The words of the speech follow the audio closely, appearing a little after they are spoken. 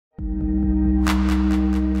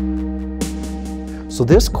So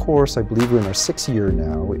this course, I believe we're in our 6th year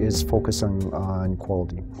now, is focusing on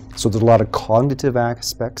quality. So there's a lot of cognitive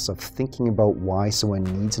aspects of thinking about why someone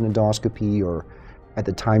needs an endoscopy, or at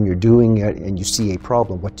the time you're doing it and you see a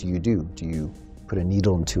problem, what do you do? Do you put a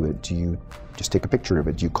needle into it? Do you just take a picture of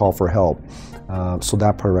it? Do you call for help? So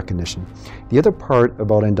that part of recognition. The other part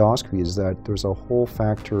about endoscopy is that there's a whole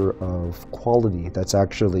factor of quality that's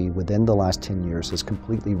actually within the last 10 years has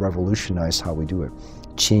completely revolutionized how we do it.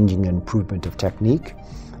 Changing and improvement of technique,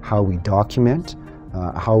 how we document,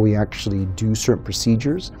 how we actually do certain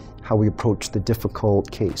procedures, how we approach the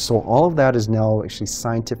difficult case. So all of that is now actually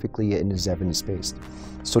scientifically and is evidence-based.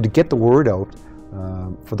 So to get the word out,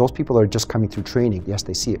 for those people that are just coming through training, yes,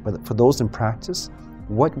 they see it, but for those in practice,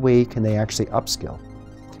 what way can they actually upskill?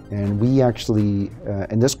 And we actually,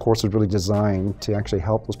 and this course is really designed to actually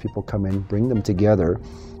help those people come in, bring them together.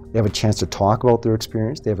 They have a chance to talk about their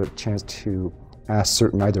experience. They have a chance to ask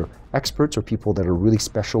certain either experts or people that are really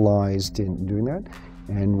specialized in doing that.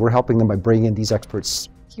 And we're helping them by bringing in these experts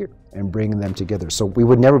here and bringing them together. So we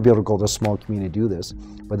would never be able to go to a small community to do this,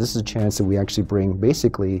 but this is a chance that we actually bring,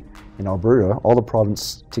 basically, in Alberta, all the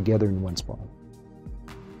province together in one spot.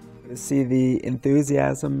 See the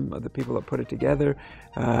enthusiasm of the people that put it together,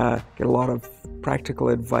 get a lot of practical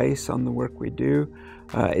advice on the work we do.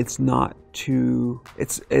 It's not too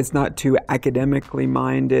academically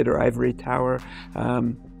minded or ivory tower,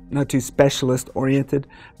 not too specialist oriented,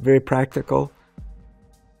 very practical.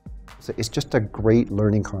 So it's just a great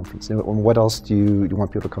learning conference. And what else do you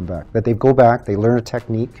want people to come back? That they go back, they learn a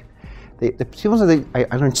technique.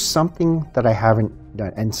 I learned something that I haven't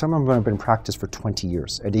done, and some of them have been in practice for 20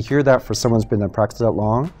 years. And to hear that for someone who's been in practice that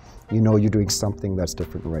long, you know you're doing something that's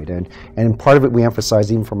different, right? And part of it we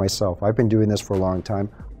emphasize, even for myself. I've been doing this for a long time.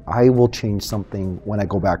 I will change something when I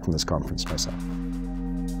go back from this conference myself.